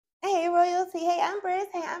royalty, hey empress,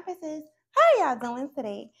 hey empresses. How are y'all doing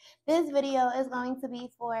today? This video is going to be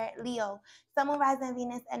for Leo, Sun, Moon, Rising,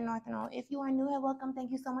 Venus, and North Node. If you are new here, welcome.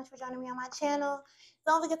 Thank you so much for joining me on my channel.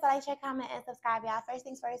 Don't forget to like, share, comment, and subscribe, y'all. First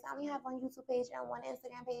things first, I only have one YouTube page and one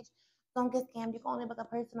Instagram page. Don't get scammed. You can only book a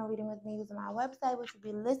personal reading with me using my website, which will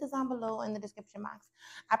be listed down below in the description box.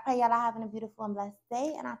 I pray y'all are having a beautiful and blessed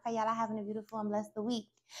day, and I pray y'all are having a beautiful and blessed week.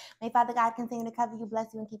 May Father God continue to cover you,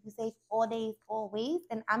 bless you, and keep you safe all days, always.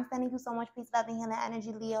 And I'm sending you so much peace, love, and healing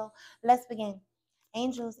energy, Leo. Let's begin.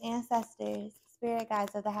 Angels, ancestors, spirit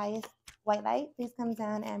guides of the highest white light, please come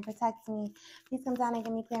down and protect me. Please come down and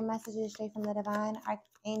give me clear messages straight from the divine.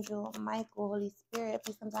 Archangel Michael, Holy Spirit,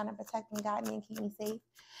 please come down and protect me, guide me, and keep me safe.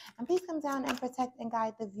 And please come down and protect and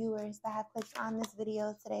guide the viewers that have clicked on this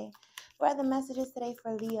video today. What are the messages today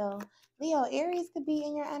for Leo? Leo, Aries could be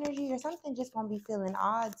in your energy, or something just won't be feeling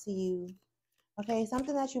odd to you. Okay,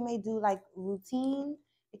 something that you may do like routine,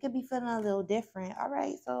 it could be feeling a little different. All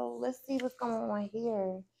right, so let's see what's going on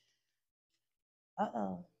here.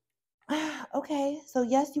 Okay, so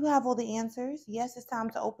yes, you have all the answers. Yes, it's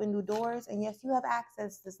time to open new doors. And yes, you have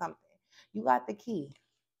access to something. You got the key.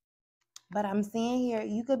 But I'm seeing here,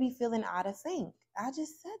 you could be feeling out of sync. I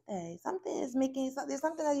just said that. Something is making, there's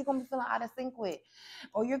something that you're going to be feeling out of sync with.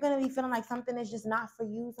 Or you're going to be feeling like something is just not for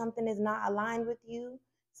you. Something is not aligned with you.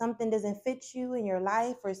 Something doesn't fit you in your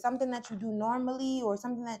life, or something that you do normally, or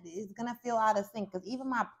something that is going to feel out of sync. Because even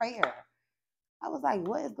my prayer, I was like,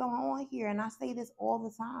 what is going on here? And I say this all the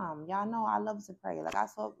time. Y'all know I love to pray. Like I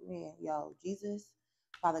saw, yeah, yo, Jesus,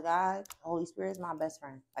 Father God, Holy Spirit is my best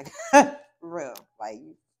friend. Like, for real. Like,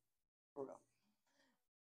 for real.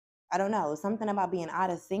 I don't know, something about being out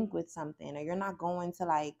of sync with something, or you're not going to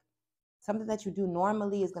like something that you do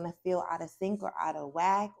normally is going to feel out of sync or out of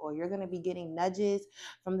whack, or you're going to be getting nudges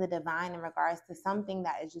from the divine in regards to something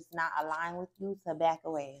that is just not aligned with you, to back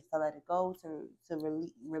away, to let it go, to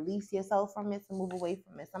release yourself from it, to move away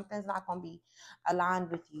from it. Something's not going to be aligned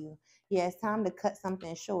with you. Yeah, it's time to cut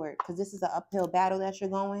something short, because this is an uphill battle that you're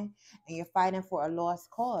going, and you're fighting for a lost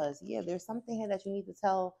cause. Yeah, there's something here that you need to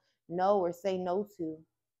tell no or say no to.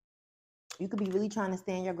 You could be really trying to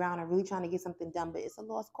stand your ground and really trying to get something done, but it's a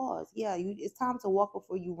lost cause. Yeah, it's time to walk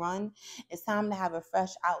before you run. It's time to have a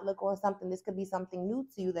fresh outlook on something. This could be something new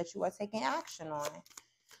to you that you are taking action on.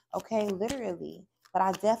 Okay, literally. But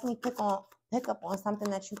I definitely pick up on something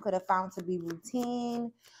that you could have found to be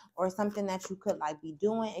routine, or something that you could like be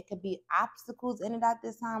doing. It could be obstacles in it at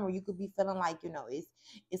this time, or you could be feeling like,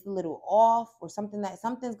 it's a little off, or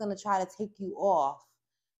something's gonna try to take you off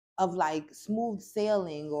of like smooth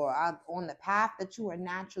sailing, or on the path that you are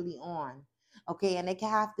naturally on. Okay, and it can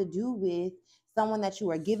have to do with someone that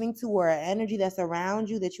you are giving to, or an energy that's around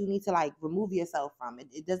you that you need to like remove yourself from.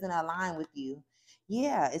 It doesn't align with you.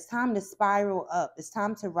 Yeah, it's time to spiral up. It's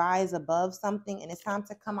time to rise above something, and it's time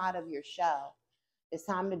to come out of your shell. It's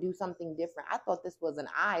time to do something different. I thought this was an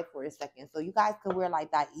eye for a second, so you guys could wear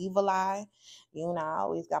like that evil eye. I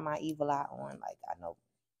always got my evil eye on. Like, I know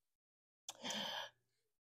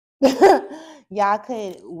y'all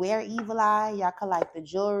could wear evil eye. Y'all could like the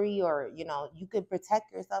jewelry, or you could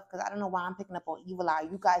protect yourself, because I don't know why I'm picking up on evil eye.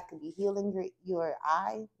 You guys could be healing your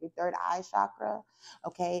eye, your third eye chakra.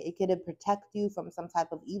 Okay, it could protect you from some type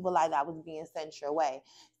of evil eye that was being sent your way.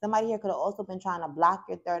 Somebody here could have also been trying to block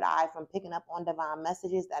your third eye from picking up on divine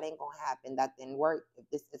messages. That ain't gonna happen. That didn't work. If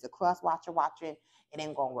this is a cross watcher watching, it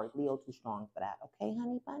ain't gonna work. Leo too strong for that. Okay,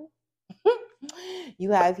 honey bun.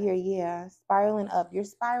 You have here, yeah, spiraling up. You're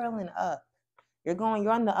spiraling up. You're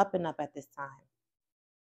on the up and up at this time.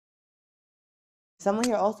 Someone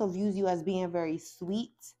here also views you as being very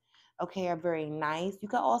sweet, okay, or very nice. You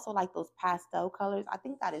could also like those pastel colors. I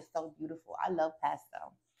think that is so beautiful. I love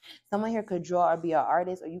pastel. Someone here could draw or be an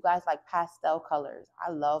artist, or you guys like pastel colors.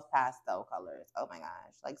 I love pastel colors. Oh my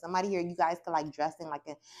gosh. Like somebody here, you guys could like dressing like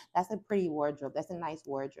that's a pretty wardrobe. That's a nice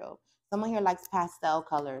wardrobe. Someone here likes pastel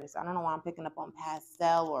colors. I don't know why I'm picking up on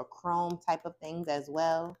pastel or chrome type of things as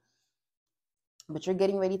well. But you're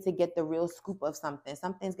getting ready to get the real scoop of something.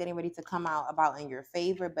 Something's getting ready to come out about in your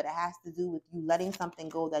favor, but it has to do with you letting something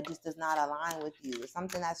go that just does not align with you. It's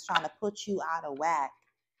something that's trying to put you out of whack.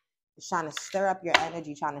 It's trying to stir up your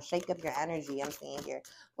energy, trying to shake up your energy. I'm seeing here.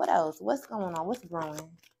 What else? What's going on? What's brewing?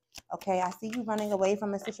 Okay, I see you running away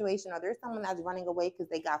from a situation, or there's someone that's running away because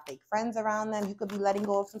they got fake friends around them. You could be letting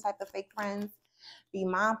go of some type of fake friends. Be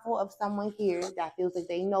mindful of someone here that feels like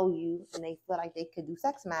they know you, and they feel like they could do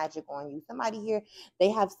sex magic on you. Somebody here, they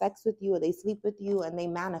have sex with you, or they sleep with you, and they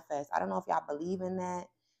manifest. I don't know if y'all believe in that.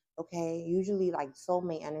 Okay, usually like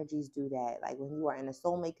soulmate energies do that. Like when you are in a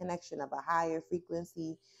soulmate connection of a higher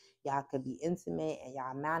frequency, Y'all could be intimate and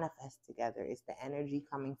y'all manifest together. It's the energy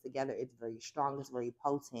coming together. It's very strong. It's very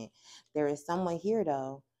potent. There is someone here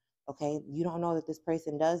though. Okay, you don't know that this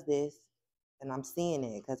person does this, and I'm seeing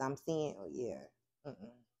it because I'm seeing. Oh yeah.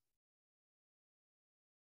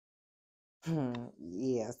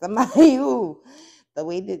 Yeah, somebody who the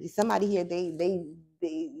way that somebody here they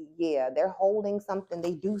yeah, they're holding something,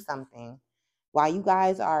 they do something. While you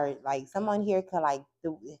guys are like someone here could like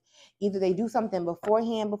either they do something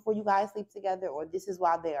beforehand before you guys sleep together, or this is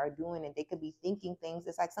while they are doing it. They could be thinking things.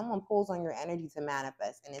 It's like someone pulls on your energy to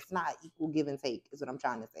manifest, and it's not equal give and take, is what I'm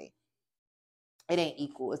trying to say. It ain't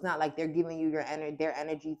equal. It's not like they're giving you their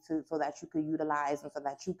energy to so that you could utilize and so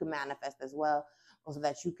that you can manifest as well, or so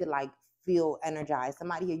that you could like feel energized.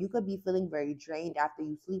 Somebody here, you could be feeling very drained after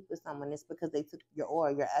you sleep with someone. It's because they took your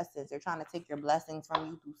aura, your essence. They're trying to take your blessings from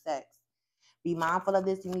you through sex. Be mindful of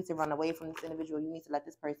this. You need to run away from this individual. You need to let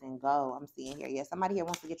this person go. I'm seeing here. Yeah, somebody here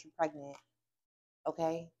wants to get you pregnant.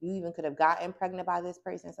 Okay. You even could have gotten pregnant by this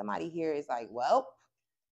person. Somebody here is like, well,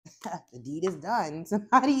 the deed is done.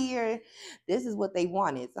 Somebody here, this is what they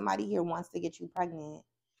wanted. Somebody here wants to get you pregnant.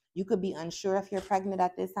 You could be unsure if you're pregnant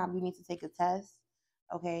at this time. You need to take a test.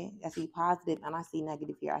 Okay. I see positive and I see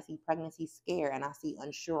negative here. I see pregnancy scare and I see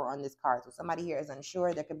unsure on this card. So somebody here is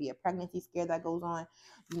unsure. There could be a pregnancy scare that goes on.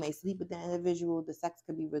 You may sleep with the individual. The sex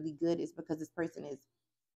could be really good. It's because this person is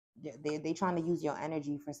they trying to use your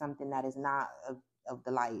energy for something that is not of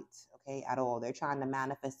the light, okay, at all. They're trying to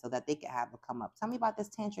manifest so that they can have a come up. Tell me about this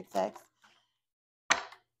tantric sex.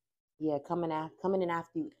 Yeah, coming in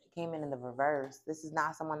after you came in the reverse. This is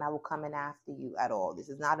not someone that will come in after you at all. This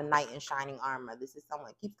is not a knight in shining armor. This is someone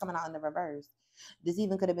that keeps coming out in the reverse. This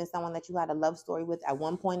even could have been someone that you had a love story with at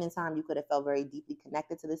one point in time. You could have felt very deeply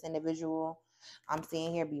connected to this individual. I'm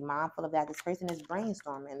seeing here, be mindful of that. This person is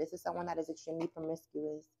brainstorming. This is someone that is extremely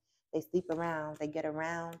promiscuous. They sleep around, they get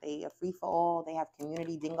around, they are free for all, they have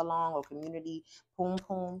community ding along or community poom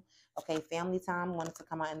poom. Okay, family time wanted to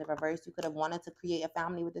come out in the reverse. You could have wanted to create a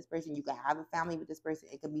family with this person. You could have a family with this person.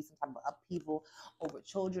 It could be some type of upheaval over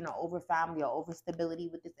children or over family or over stability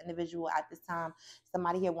with this individual at this time.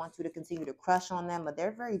 Somebody here wants you to continue to crush on them, but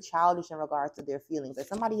they're very childish in regards to their feelings. Like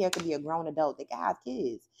somebody here could be a grown adult. They could have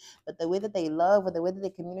kids, but the way that they love or the way that they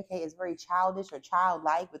communicate is very childish or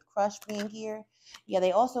childlike with crush being here. Yeah,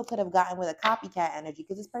 they also could have gotten with a copycat energy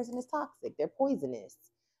because this person is toxic. They're poisonous.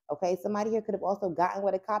 Okay, somebody here could have also gotten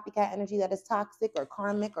with a copycat energy that is toxic or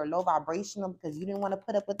karmic or low vibrational because you didn't want to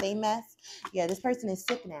put up with their mess. Yeah, this person is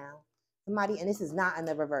sick now. Somebody, and this is not in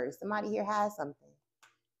the reverse. Somebody here has something.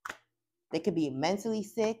 They could be mentally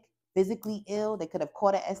sick, physically ill. They could have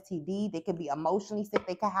caught an STD. They could be emotionally sick.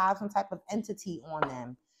 They could have some type of entity on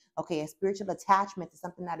them. Okay, a spiritual attachment to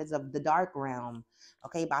something that is of the dark realm.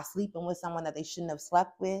 Okay, by sleeping with someone that they shouldn't have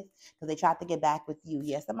slept with because they tried to get back with you.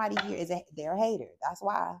 Yeah, somebody here they're a hater. That's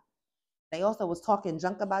why. They also was talking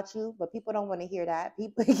junk about you, but people don't want to hear that.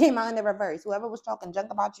 People it came out in the reverse. Whoever was talking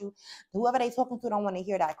junk about you, whoever they talking to don't want to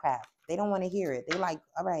hear that crap. They don't want to hear it. They like,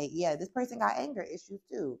 all right, yeah, this person got anger issues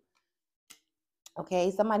too.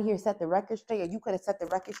 Okay, somebody here set the record straight, or you could have set the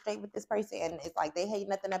record straight with this person, and it's like they hate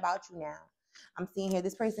nothing about you now. I'm seeing here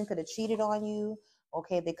this person could have cheated on you.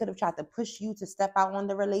 Okay, they could have tried to push you to step out on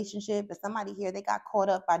the relationship, but somebody here they got caught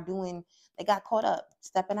up they got caught up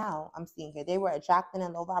stepping out. I'm seeing here they were attracting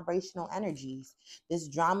in low vibrational energies. This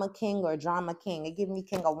drama king or drama king, it give me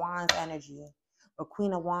King of Wands energy or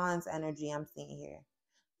Queen of Wands energy. I'm seeing here.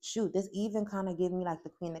 Shoot, this even kind of give me like the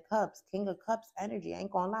Queen of Cups, King of Cups energy. I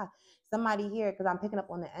ain't gonna lie. Somebody here, because I'm picking up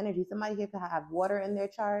on the energy, somebody here could have water in their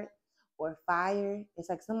chart or fire. It's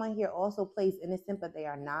like someone here also plays innocent, but they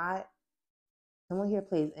are not. Someone here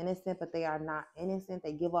plays innocent, but they are not innocent.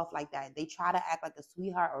 They give off like that. They try to act like a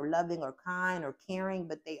sweetheart or loving or kind or caring,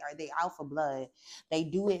 but they out for blood. They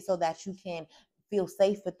do it so that you can feel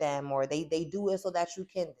safe with them, or they do it so that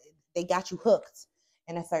they got you hooked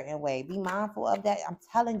in a certain way. Be mindful of that. I'm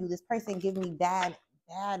telling you, this person gives me bad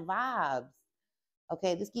vibes.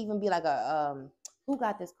 Okay, this could even be like a who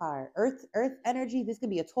got this card? Earth energy. This could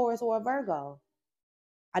be a Taurus or a Virgo.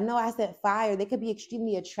 I know I said fire. They could be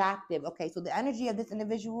extremely attractive. Okay, so the energy of this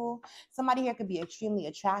individual, somebody here could be extremely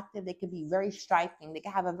attractive. They could be very striking. They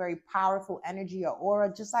could have a very powerful energy or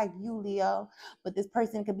aura, just like you, Leo. But this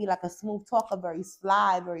person could be like a smooth talker, very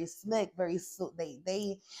sly, very slick,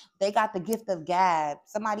 they got the gift of gab.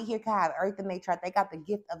 Somebody here could have Earth in their chart. They got the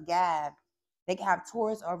gift of gab. They can have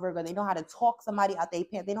Taurus or Virgo. They know how to talk somebody out their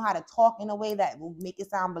pants. They know how to talk in a way that will make it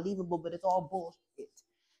sound believable, but it's all bullshit.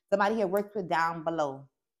 Somebody here works with down below.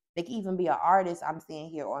 They can even be an artist, I'm seeing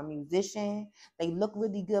here, or a musician. They look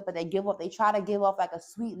really good, but they try to give off like a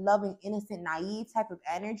sweet, loving, innocent, naive type of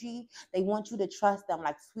energy. They want you to trust them,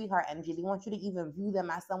 like sweetheart energy. They want you to even view them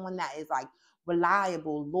as someone that is like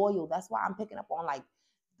reliable, loyal. That's why I'm picking up on like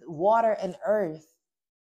water and earth,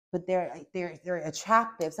 but they're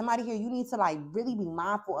attractive. Somebody here, you need to like really be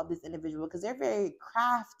mindful of this individual because they're very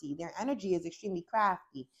crafty. Their energy is extremely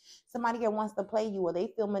crafty. Somebody here wants to play you, or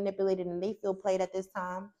they feel manipulated and they feel played at this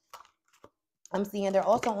time. I'm seeing they're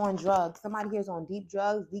also on drugs. Somebody here is on deep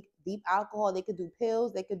drugs, deep alcohol. They could do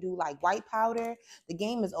pills. They could do like white powder. The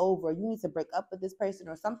game is over. You need to break up with this person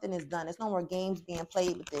or something is done. There's no more games being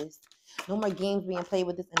played with this. No more games being played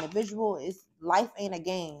with this individual. It's life ain't a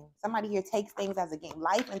game. Somebody here takes things as a game.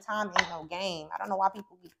 Life and time ain't no game. I don't know why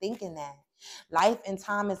people keep thinking that. Life and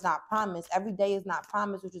time is not promised. Every day is not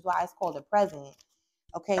promised, which is why it's called the present.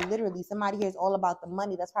 Okay, literally, somebody here is all about the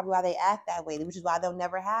money. That's probably why they act that way, which is why they'll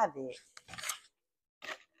never have it.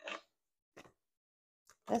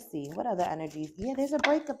 Let's see, what other energies? Yeah, there's a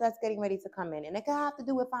breakup that's getting ready to come in, and it could have to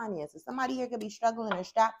do with finances. Somebody here could be struggling or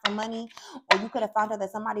strapped for money, or you could have found out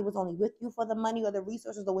that somebody was only with you for the money or the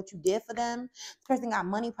resources or what you did for them. This person got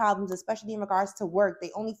money problems, especially in regards to work. They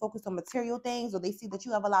only focus on material things, or they see that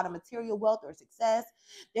you have a lot of material wealth or success.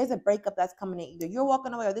 There's a breakup that's coming in. Either you're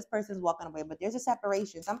walking away or this person's walking away, but there's a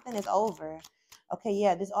separation. Something is over. Okay,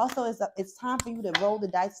 yeah, this also is, it's time for you to roll the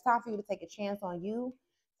dice. It's time for you to take a chance on you.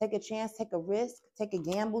 Take a chance, take a risk, take a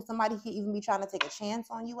gamble. Somebody could even be trying to take a chance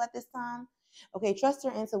on you at this time. Okay, trust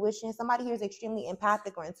your intuition. Somebody here is extremely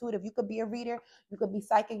empathic or intuitive. You could be a reader, you could be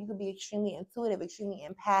psychic, you could be extremely intuitive, extremely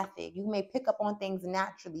empathic. You may pick up on things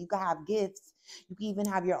naturally. You could have gifts. You could even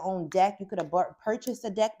have your own deck. You could have purchased a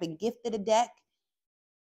deck, been gifted a deck.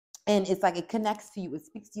 And it's like it connects to you, it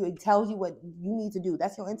speaks to you, it tells you what you need to do.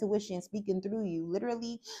 That's your intuition speaking through you.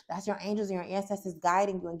 Literally, that's your angels and your ancestors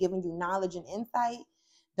guiding you and giving you knowledge and insight.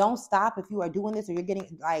 Don't stop if you are doing this or you're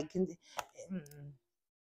getting like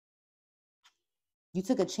you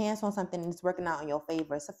took a chance on something and it's working out in your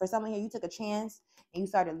favor. So for someone here, you took a chance and you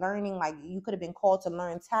started learning, like you could have been called to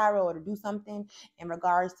learn tarot or to do something in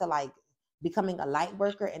regards to like becoming a light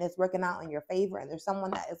worker, and it's working out in your favor. And there's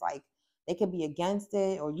someone that is like, they could be against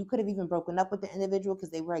it, or you could have even broken up with the individual because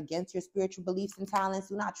they were against your spiritual beliefs and talents.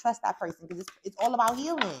 Do not trust that person because it's all about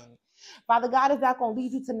healing. Father God is not going to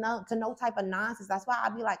lead you to no type of nonsense. That's why I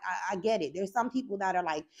be like, I get it. There's some people that are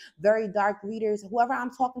like very dark readers. Whoever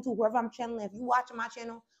I'm talking to, whoever I'm channeling, if you watching my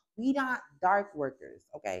channel, we not dark workers,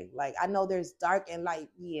 okay? Like I know there's dark and light.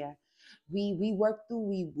 Yeah, we work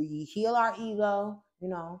through. We heal our ego. You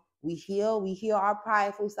know, we heal our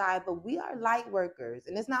prideful side, but we are light workers,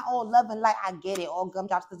 and it's not all love and light. I get it, all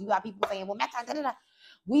gumdrops, because you got people saying, "Well, Mecca, da, da, da."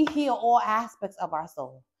 We heal all aspects of our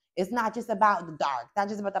soul. It's not just about the dark, not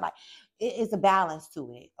just about the light. It is a balance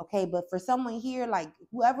to it, okay? But for someone here, like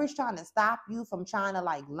whoever's trying to stop you from trying to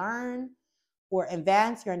like learn or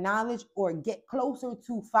advance your knowledge or get closer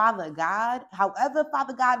to Father God, however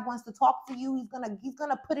Father God wants to talk to you, he's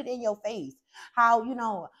gonna put it in your face. How, you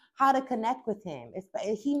know, how to connect with him.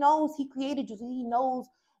 He knows he created you, so he knows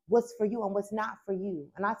what's for you and what's not for you.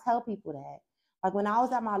 And I tell people that. Like when I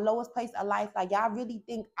was at my lowest place of life, like y'all really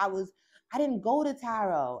think I didn't go to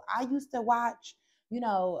tarot. I used to watch,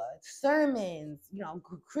 sermons,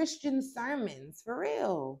 Christian sermons for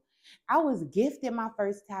real. I was gifted my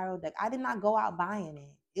first tarot deck. I did not go out buying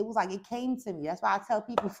it. It was like it came to me. That's why I tell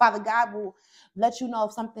people, Father God will let you know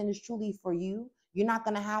if something is truly for you. You're not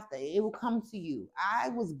going to have to, it will come to you. I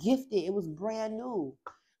was gifted. It was brand new.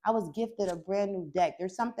 I was gifted a brand new deck.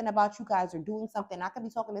 There's something about you guys are doing something. I could be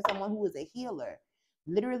talking to someone who is a healer,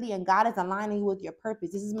 literally, and God is aligning you with your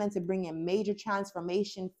purpose. This is meant to bring in major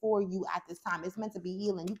transformation for you at this time. It's meant to be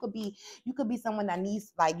healing. You could be someone that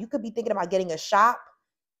needs, like, you could be thinking about getting a shop.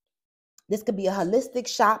 This could be a holistic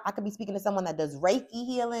shop. I could be speaking to someone that does Reiki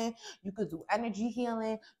healing. You could do energy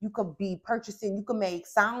healing. You could be purchasing, you could make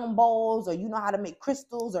sound bowls, or you know how to make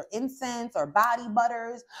crystals or incense or body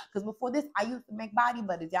butters. Because before this, I used to make body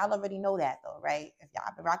butters. Y'all already know that though, right? If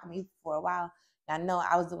y'all been rocking me for a while, I know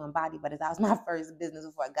I was doing body butters. That was my first business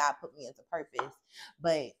before God put me into purpose.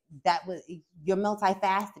 But you're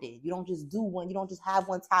multifaceted. You don't just do one. You don't just have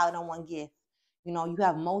one talent or one gift. You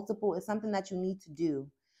have multiple. It's something that you need to do.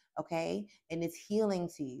 Okay, and it's healing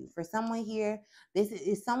to you. For someone here, this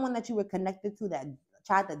is someone that you were connected to that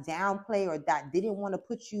tried to downplay or that didn't want to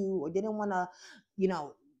put you or didn't want to,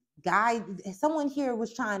 guide. Someone here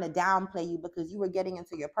was trying to downplay you because you were getting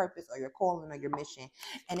into your purpose or your calling or your mission,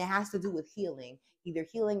 and it has to do with healing. Either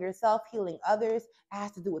healing yourself, healing others. It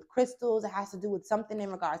has to do with crystals. It has to do with something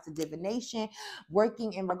in regards to divination,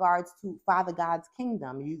 working in regards to Father God's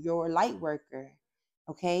kingdom. You're a light worker.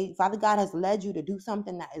 Okay, Father God has led you to do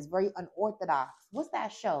something that is very unorthodox. What's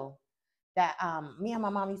that show that me and my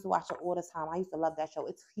mom used to watch it all the time? I used to love that show.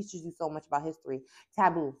 It teaches you so much about history.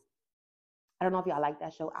 Taboo. I don't know if y'all like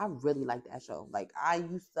that show. I really like that show. Like I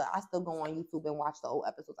still go on YouTube and watch the old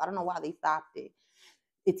episodes. I don't know why they stopped it.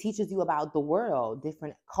 It teaches you about the world,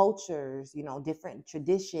 different cultures, different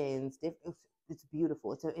traditions. It's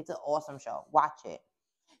beautiful. It's an awesome show. Watch it.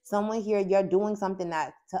 Someone here, you're doing something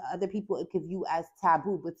that to other people it could view as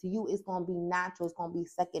taboo, but to you it's going to be natural. It's going to be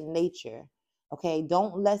second nature. Okay,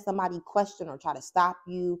 don't let somebody question or try to stop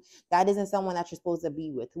you. That isn't someone that you're supposed to be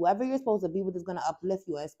with. Whoever you're supposed to be with is going to uplift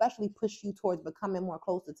you and especially push you towards becoming more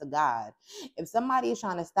closer to God. If somebody is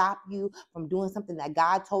trying to stop you from doing something that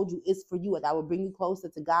God told you is for you or that will bring you closer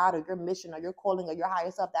to God or your mission or your calling or your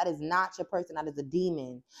higher self, that is not your person. That is a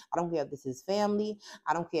demon. I don't care if this is family.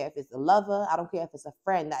 I don't care if it's a lover. I don't care if it's a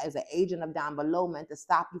friend that is an agent of down below meant to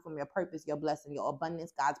stop you from your purpose, your blessing, your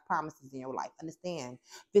abundance, God's promises in your life. Understand?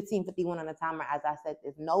 1551 on the timer, as I said,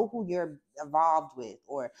 is know who you're involved with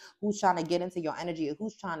or who's trying to get into your energy or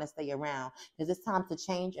who's trying to stay around because it's time to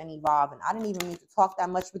change and evolve. And I didn't even mean to talk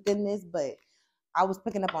that much within this, but I was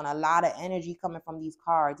picking up on a lot of energy coming from these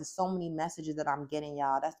cards. There's so many messages that I'm getting,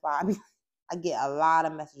 y'all. That's why I get a lot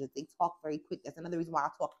of messages. They talk very quick. That's another reason why I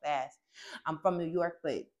talk fast. I'm from New York,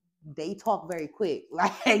 but they talk very quick.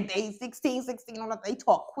 Like they 16, they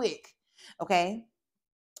talk quick. Okay.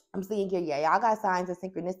 I'm seeing here, yeah, y'all got signs of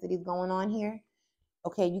synchronicities going on here.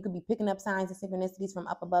 Okay, you could be picking up signs and synchronicities from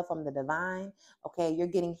up above, from the divine. Okay, you're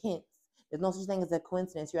getting hints. There's no such thing as a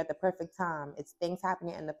coincidence. You're at the perfect time. It's things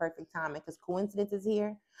happening in the perfect time. Because coincidence is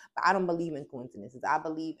here, but I don't believe in coincidences. I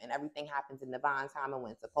believe in everything happens in divine time and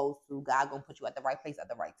when it's supposed to. God gonna put you at the right place at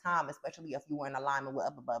the right time, especially if you were in alignment with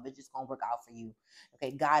up above. It's just gonna work out for you.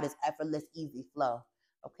 Okay, God is effortless, easy flow.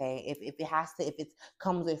 Okay, if it has to, if it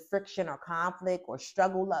comes with friction or conflict or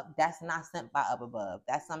struggle up, that's not sent by up above.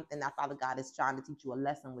 That's something that Father God is trying to teach you a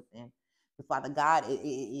lesson within. Because Father God,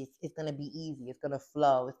 it's going to be easy. It's going to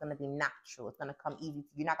flow. It's going to be natural. It's going to come easy.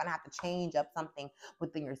 You're not going to have to change up something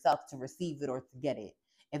within yourself to receive it or to get it.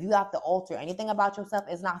 If you have to alter anything about yourself,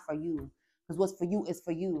 it's not for you. Because what's for you is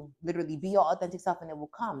for you. Literally, be your authentic self and it will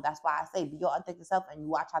come. That's why I say be your authentic self and you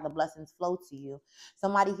watch how the blessings flow to you.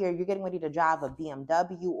 Somebody here, you're getting ready to drive a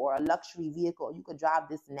BMW or a luxury vehicle. You could drive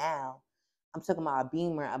this now. I'm talking about a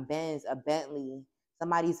Beamer, a Benz, a Bentley.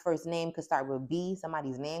 Somebody's first name could start with B.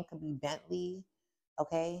 Somebody's name could be Bentley.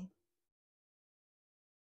 Okay.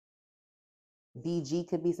 BG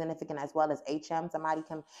could be significant as well as HM. Somebody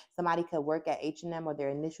could work at H&M or their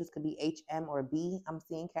initials could be HM or B. I'm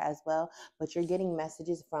seeing here as well. But you're getting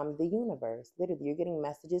messages from the universe. Literally, you're getting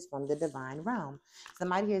messages from the divine realm.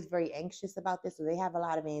 Somebody here is very anxious about this, so they have a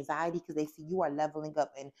lot of anxiety because they see you are leveling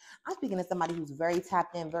up. And I'm speaking to somebody who's very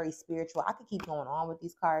tapped in, very spiritual. I could keep going on with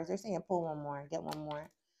these cards. They're saying pull one more, get one more.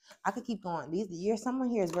 I could keep going. Someone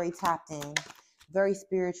here is very tapped in, very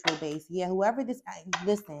spiritual based. Yeah, whoever this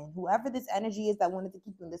energy is that wanted to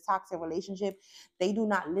keep you in this toxic relationship, they do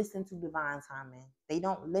not listen to divine timing. They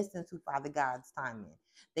don't listen to Father God's timing.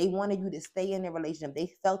 They wanted you to stay in their relationship.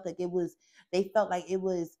 They felt like it was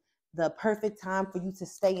the perfect time for you to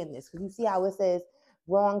stay in this. Because you see how it says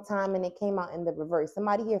wrong time and it came out in the reverse.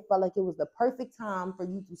 Somebody here felt like it was the perfect time for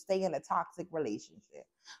you to stay in a toxic relationship.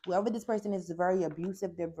 Whoever this person is very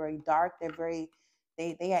abusive, they're very dark, they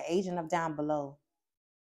are agent of down below.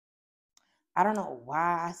 I don't know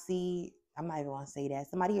why I'm not even gonna say that.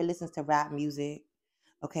 Somebody here listens to rap music.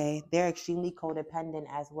 Okay. They're extremely codependent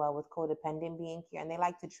as well, with codependent being here, and they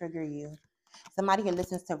like to trigger you. Somebody here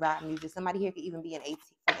listens to rap music. Somebody here could even be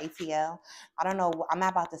from ATL. I don't know. I'm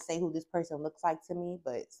not about to say who this person looks like to me,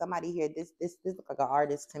 but somebody here, this looks like an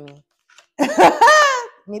artist to me.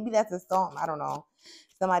 Maybe that's a song. I don't know.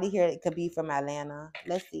 Somebody here, it could be from Atlanta.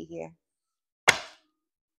 Let's see here.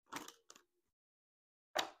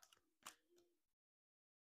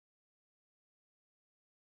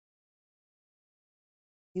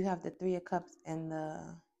 You have the Three of Cups and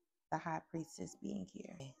the High Priestess being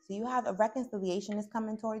here. So you have a reconciliation is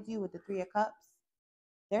coming towards you with the Three of Cups.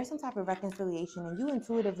 There's some type of reconciliation, and you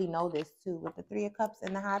intuitively know this too with the Three of Cups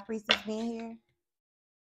and the High Priestess being here.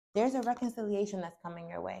 There's a reconciliation that's coming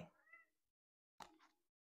your way.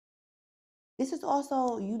 This is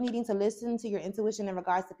also you needing to listen to your intuition in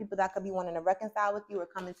regards to people that could be wanting to reconcile with you or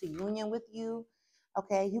come into union with you.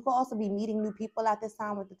 Okay, you could also be meeting new people at this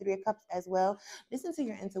time with the Three of Cups as well. Listen to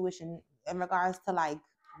your intuition in regards to like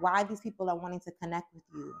why these people are wanting to connect with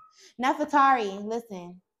you. Nefertari,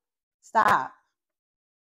 listen, stop.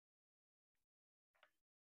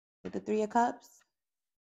 With the Three of Cups,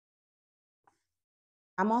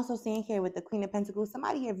 I'm also seeing here with the Queen of Pentacles,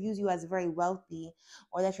 somebody here views you as very wealthy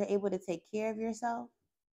or that you're able to take care of yourself.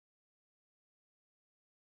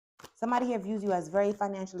 Somebody here views you as very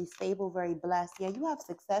financially stable, very blessed. Yeah, you have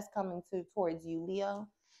success coming towards you, Leo.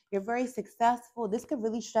 You're very successful. This could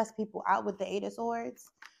really stress people out with the Eight of Swords.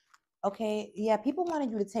 Okay, yeah, people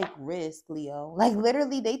wanted you to take risk, Leo. Like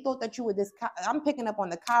literally, they thought that you were this. I'm picking up on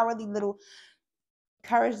the cowardly little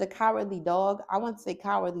courage, the cowardly dog. I want to say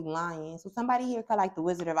cowardly lion. So somebody here could like the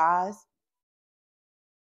Wizard of Oz.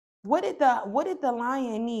 What did the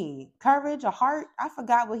lion need? Courage, a heart? I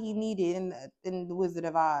forgot what he needed in the Wizard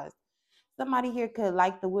of Oz. Somebody here could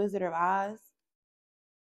like the Wizard of Oz,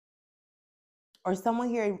 or someone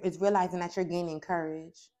here is realizing that you're gaining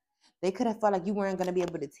courage. They could have felt like you weren't going to be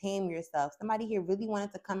able to tame yourself. Somebody here really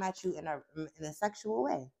wanted to come at you in a sexual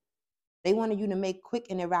way. They wanted you to make quick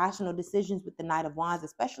and irrational decisions with the Knight of Wands,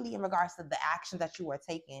 especially in regards to the actions that you are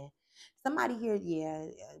taking. Somebody here, yeah,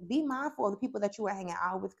 be mindful of the people that you are hanging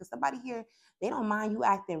out with, because somebody here, they don't mind you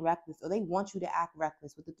acting reckless, or they want you to act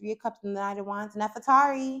reckless. With the Three of Cups and the Knight of Wands,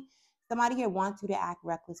 Nefertari, somebody here wants you to act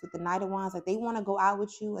reckless. With the Knight of Wands, like they want to go out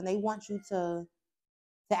with you and they want you to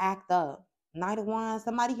act up. Knight of Wands,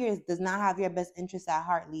 somebody here does not have your best interest at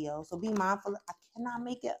heart, Leo. So be mindful. I cannot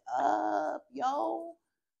make it up, yo.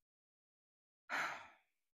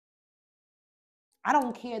 I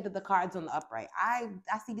don't care that the cards on the upright. I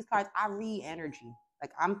see these cards. I read energy.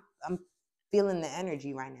 Like I'm feeling the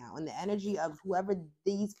energy right now, and the energy of whoever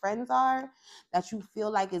these friends are that you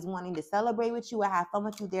feel like is wanting to celebrate with you and have fun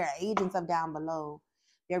with you. They're agents of down below.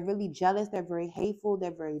 They're really jealous. They're very hateful.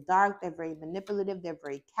 They're very dark. They're very manipulative. They're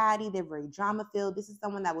very catty. They're very drama filled. This is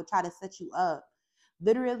someone that will try to set you up.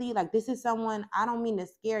 Literally, like this is someone. I don't mean to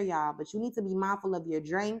scare y'all, but you need to be mindful of your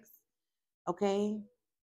drinks. Okay,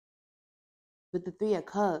 with the Three of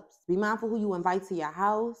Cups. Be mindful who you invite to your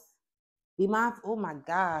house. Be mindful, oh my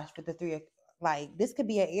gosh, with the Three of, like, this could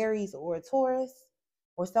be an Aries or a Taurus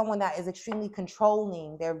or someone that is extremely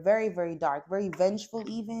controlling. They're very, very dark, very vengeful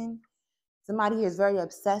even. Somebody here is very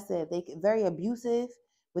obsessive. They very abusive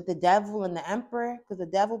with the devil and the emperor, because the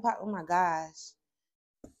devil, oh my gosh.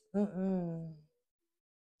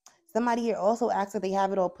 Somebody here also acts like they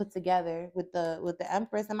have it all put together with the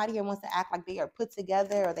Empress. Somebody here wants to act like they are put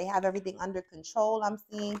together or they have everything under control. I'm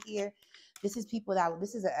seeing here. This is people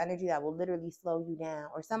this is an energy that will literally slow you down.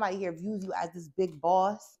 Or somebody here views you as this big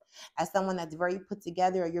boss, as someone that's very put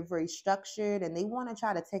together, or you're very structured, and they want to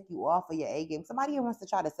try to take you off of your A game. Somebody here wants to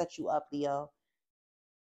try to set you up, Leo.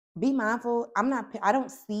 Be mindful. I don't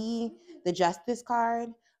see the Justice card,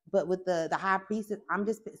 but with the High Priestess, I'm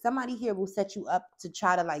just, somebody here will set you up to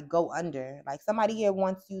try to like go under. Like somebody here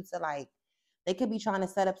wants you to like, they could be trying to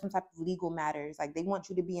set up some type of legal matters. Like they want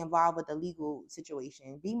you to be involved with the legal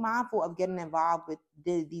situation. Be mindful of getting involved with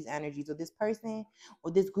these energies or this person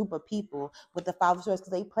or this group of people with the Five of Swords,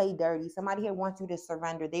 because they play dirty. Somebody here wants you to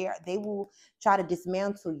surrender. They will try to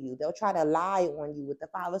dismantle you. They'll try to lie on you with the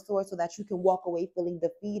Five of Swords so that you can walk away feeling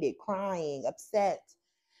defeated, crying, upset.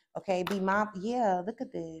 Okay, be mindful. Yeah, look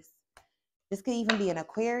at this. This could even be an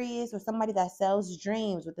Aquarius or somebody that sells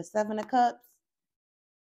dreams with the Seven of Cups.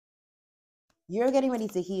 You're getting ready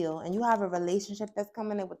to heal, and you have a relationship that's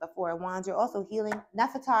coming in with the Four of Wands. You're also healing,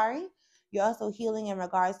 Nefertari. You're also healing in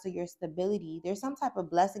regards to your stability. There's some type of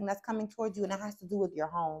blessing that's coming towards you, and it has to do with your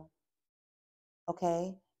home.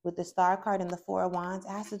 Okay? With the Star card and the Four of Wands,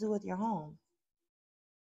 it has to do with your home.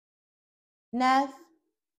 Nef,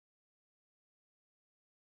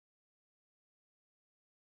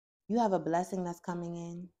 you have a blessing that's coming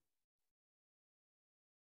in.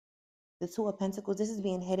 The Two of Pentacles, this is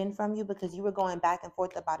being hidden from you because you were going back and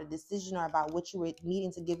forth about a decision or about what you were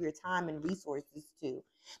needing to give your time and resources to.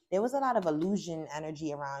 There was a lot of illusion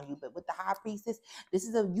energy around you, but with the High Priestess, this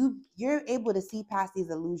is you're able to see past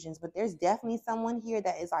these illusions, but there's definitely someone here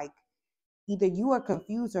that is like, either you are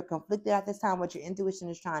confused or conflicted at this time what your intuition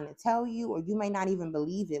is trying to tell you, or you may not even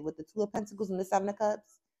believe it. With the Two of Pentacles and the Seven of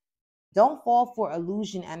Cups, don't fall for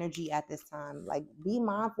illusion energy at this time. Like, be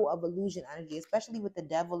mindful of illusion energy, especially with the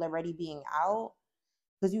devil already being out,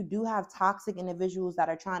 because you do have toxic individuals that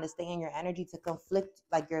are trying to stay in your energy to conflict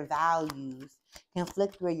like your values,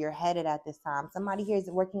 conflict where you're headed at this time. Somebody here is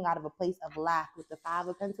working out of a place of lack. With the Five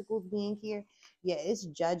of Pentacles being here, yeah, it's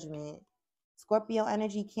judgment. Scorpio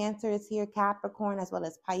energy, Cancer is here, Capricorn, as well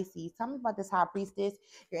as Pisces. Tell me about this High Priestess.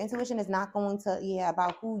 Your intuition is not going to,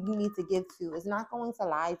 about who you need to give to. It's not going to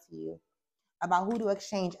lie to you about who to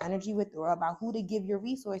exchange energy with or about who to give your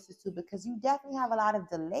resources to, because you definitely have a lot of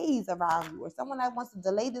delays around you, or someone that wants to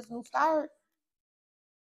delay this new start.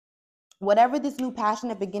 Whatever this new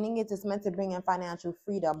passionate beginning is, it's meant to bring in financial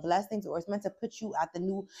freedom, blessings, or it's meant to put you at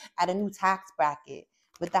a new tax bracket.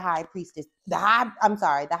 with the high priestess. The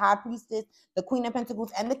high priestess, the queen of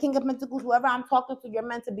pentacles, and the king of pentacles. Whoever I'm talking to, you're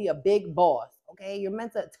meant to be a big boss. Okay, you're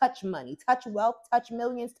meant to touch money, touch wealth, touch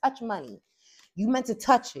millions, touch money. You meant to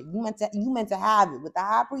touch it. You meant to have it with the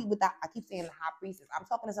high priest. I keep saying the high priestess. I'm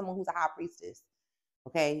talking to someone who's a high priestess.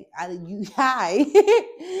 Okay, hi.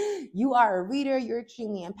 You are a reader. You're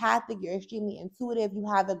extremely empathic. You're extremely intuitive. You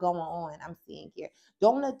have it going on. I'm seeing here.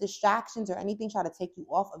 Don't let distractions or anything try to take you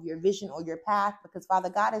off of your vision or your path, because Father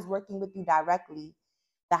God is working with you directly.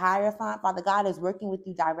 The Hierophant, Father God is working with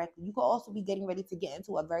you directly. You could also be getting ready to get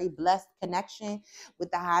into a very blessed connection with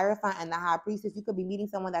the Hierophant and the High Priestess. You could be meeting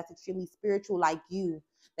someone that's extremely spiritual like you.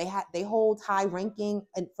 They hold high ranking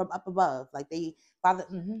and from up above. Like they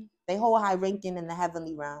hold high ranking in the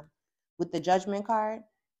heavenly realm. With the Judgment card,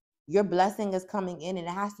 your blessing is coming in, and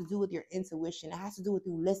it has to do with your intuition. It has to do with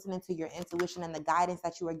you listening to your intuition and the guidance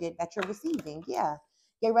that you're receiving. Yeah.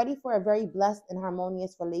 Get ready for a very blessed and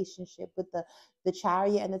harmonious relationship with the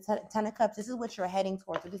Chariot and the Ten of Cups. This is what you're heading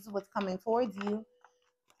towards. So this is what's coming towards you,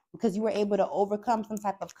 because you were able to overcome some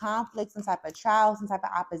type of conflict, some type of trial, some type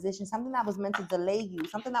of opposition, something that was meant to delay you,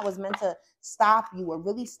 something that was meant to stop you or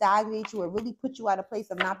really stagnate you or really put you at a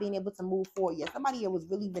place of not being able to move forward. Yeah, somebody here was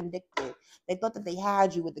really vindictive. They thought that they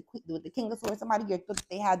had you with the King of Swords. Somebody here thought that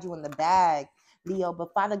they had you in the bag, Leo.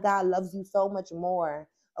 But Father God loves you so much more.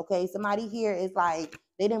 Okay, somebody here is like,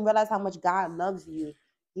 they didn't realize how much God loves you.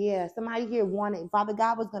 Yeah, somebody here wanted, Father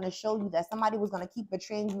God was going to show you that somebody was going to keep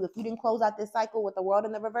betraying you. If you didn't close out this cycle with the world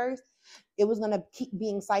in the reverse, it was going to keep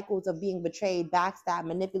being cycles of being betrayed, backstabbed,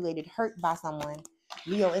 manipulated, hurt by someone.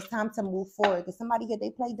 Leo, it's time to move forward, because somebody here,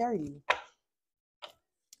 they play dirty.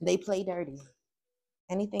 They play dirty.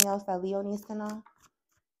 Anything else that Leo needs to know?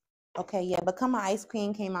 Okay, yeah, Become an Ice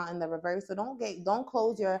Queen came out in the reverse. So don't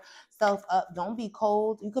close yourself up. Don't be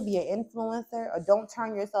cold. You could be an influencer, or don't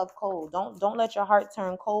turn yourself cold. Don't let your heart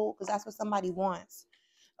turn cold, because that's what somebody wants.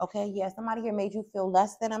 Okay, yeah, somebody here made you feel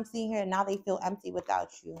less than, I'm seeing here, and now they feel empty without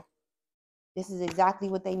you. This is exactly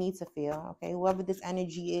what they need to feel. Okay, whoever this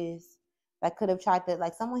energy is that could have tried to,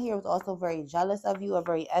 like, someone here was also very jealous of you or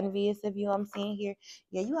very envious of you, I'm seeing here.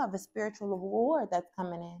 Yeah, you have a spiritual reward that's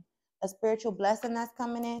coming in, a spiritual blessing that's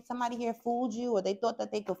coming in. Somebody here fooled you, or they thought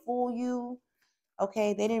that they could fool you.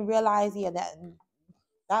 Okay, they didn't realize, yeah,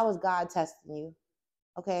 that was God testing you.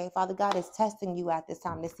 Okay, Father God is testing you at this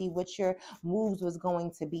time to see what your moves was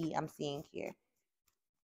going to be, I'm seeing here.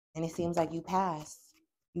 And it seems like you passed.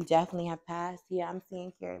 You definitely have passed. Yeah, I'm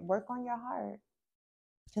seeing here. Work on your heart.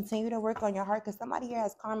 Continue to work on your heart, because somebody here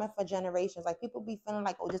has karma for generations. Like, people be feeling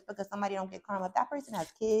like, oh, just because somebody don't get karma, if that person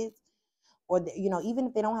has kids, or even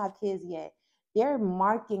if they don't have kids yet, they're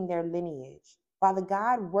marking their lineage. Father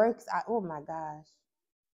God works. Oh my gosh.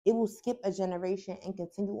 It will skip a generation and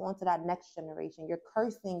continue on to that next generation. You're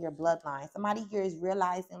cursing your bloodline. Somebody here is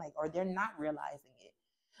realizing, like, or they're not realizing it.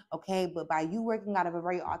 Okay, but by you working out of a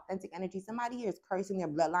very authentic energy, somebody here is cursing their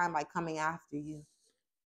bloodline by coming after you.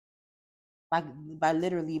 By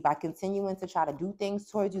continuing to try to do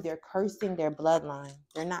things towards you, they're cursing their bloodline.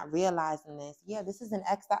 They're not realizing this. Yeah, this is an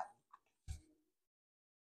ex that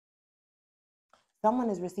someone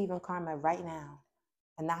is receiving karma right now,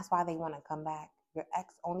 and that's why they want to come back. Your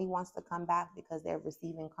ex only wants to come back because they're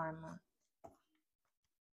receiving karma.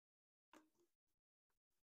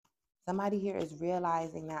 Somebody here is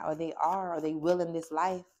realizing that, or they will in this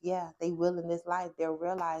life. Yeah, they will in this life. They'll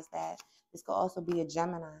realize that. This could also be a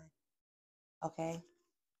Gemini. Okay.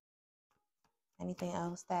 Anything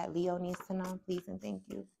else that Leo needs to know? Please and thank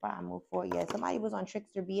you. Before I move forward. Yeah, somebody was on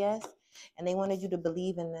Trickster BS and they wanted you to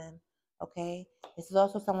believe in them. Okay. This is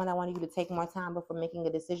also someone that wanted you to take more time before making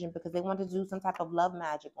a decision, because they wanted to do some type of love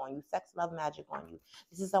magic on you, sex love magic on you.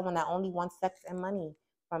 This is someone that only wants sex and money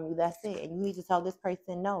from you. That's it. And you need to tell this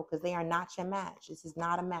person no, because they are not your match. This is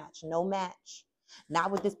not a match. No match.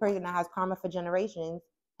 Not with this person that has karma for generations.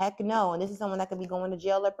 Heck no. And this is someone that could be going to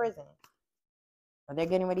jail or prison. Or they're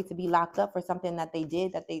getting ready to be locked up for something that they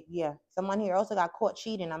did someone here also got caught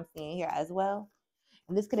cheating, I'm seeing here as well.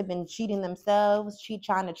 And this could have been cheating themselves,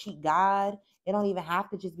 trying to cheat God. It don't even have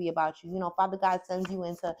to just be about you. Father God sends you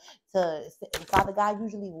Father God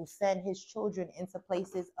usually will send his children into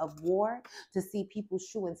places of war to see people's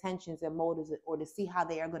true intentions and motives, or to see how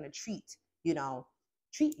they are going to treat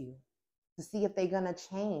you, to see if they're going to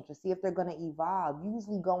change, to see if they're going to evolve,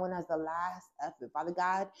 usually going as the last effort. Father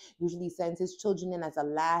God usually sends his children in as a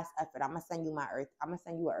last effort. I'm going to send you I'm going to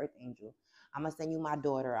send you an earth angel. I'm going to send you my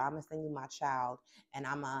daughter. I'm going to send you my child. And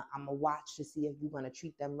I'm going to watch to see if you're going to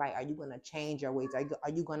treat them right. Are you going to change your ways? Are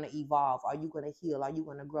you going to evolve? Are you going to heal? Are you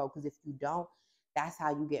going to grow? Because if you don't, that's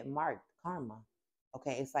how you get marked karma.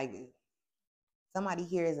 Okay, it's like somebody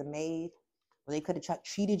here is a maid Or they could have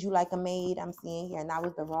treated you like a maid, I'm seeing here, and that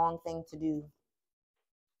was the wrong thing to do.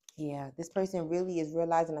 Yeah, this person really is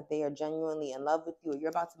realizing that they are genuinely in love with you, or you're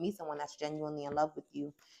about to meet someone that's genuinely in love with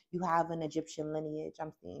you. You have an Egyptian lineage,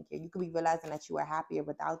 I'm seeing here. You could be realizing that you are happier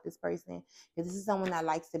without this person, because this is someone that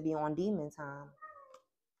likes to be on demon time.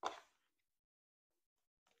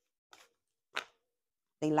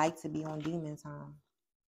 They like to be on demon time.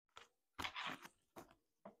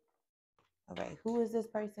 Okay, who is this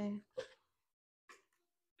person?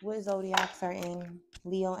 What zodiacs are in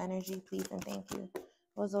Leo energy, please and thank you.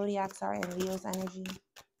 What zodiacs are in Leo's energy,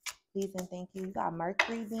 please and thank you. You got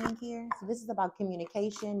Mercury being here. So this is about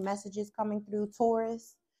communication, messages coming through.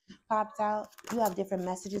 Taurus popped out. You have different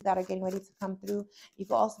messages that are getting ready to come through. You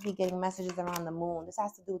could also be getting messages around the moon. This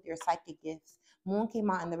has to do with your psychic gifts. Moon came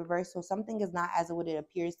out in the reverse, so something is not as what it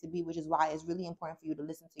appears to be, which is why it's really important for you to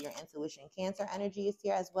listen to your intuition. Cancer energy is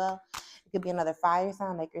here as well. It could be another fire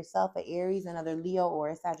sign like yourself, an Aries, another Leo, or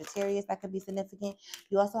a Sagittarius that could be significant.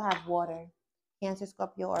 You also have water. Cancer,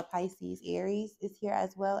 Scorpio, or Pisces. Aries is here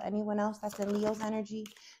as well. Anyone else that's in Leo's energy?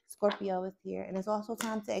 Scorpio is here. And it's also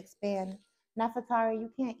time to expand. Nefertari, you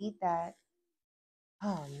can't eat that.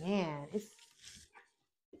 Oh, man. It's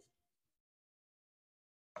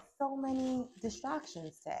so many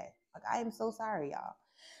distractions today. Like, I am so sorry,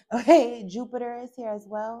 y'all. Okay, Jupiter is here as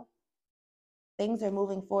well. Things are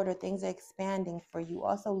moving forward, or things are expanding for you.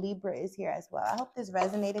 Also, Libra is here as well. I hope this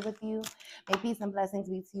resonated with you. May peace and blessings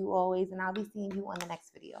be to you always, and I'll be seeing you on the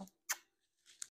next video.